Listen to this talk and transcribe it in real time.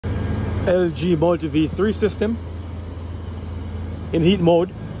LG Multi V3 system in heat mode.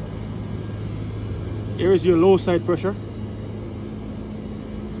 Here is your low side pressure,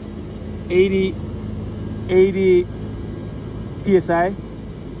 80 psi,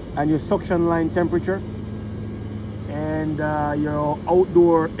 and your suction line temperature, and your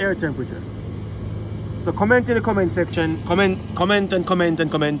outdoor air temperature. So comment in the comment section,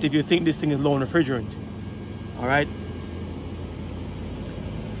 comment if you think this thing is low on refrigerant. All right,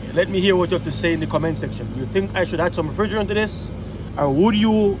 let me hear what you have to say in the comment section. You think I should add some refrigerant to this, or would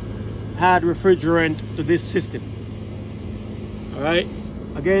you add refrigerant to this system? All right,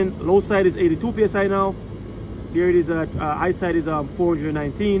 again, low side is 82 psi now. Here it is at high side is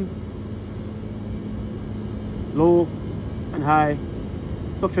 419. Low and high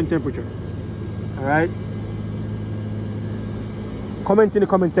suction temperature. All right, comment in the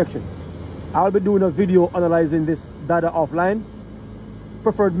comment section. I'll be doing a video analyzing this data offline.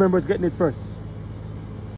 Preferred members getting it first.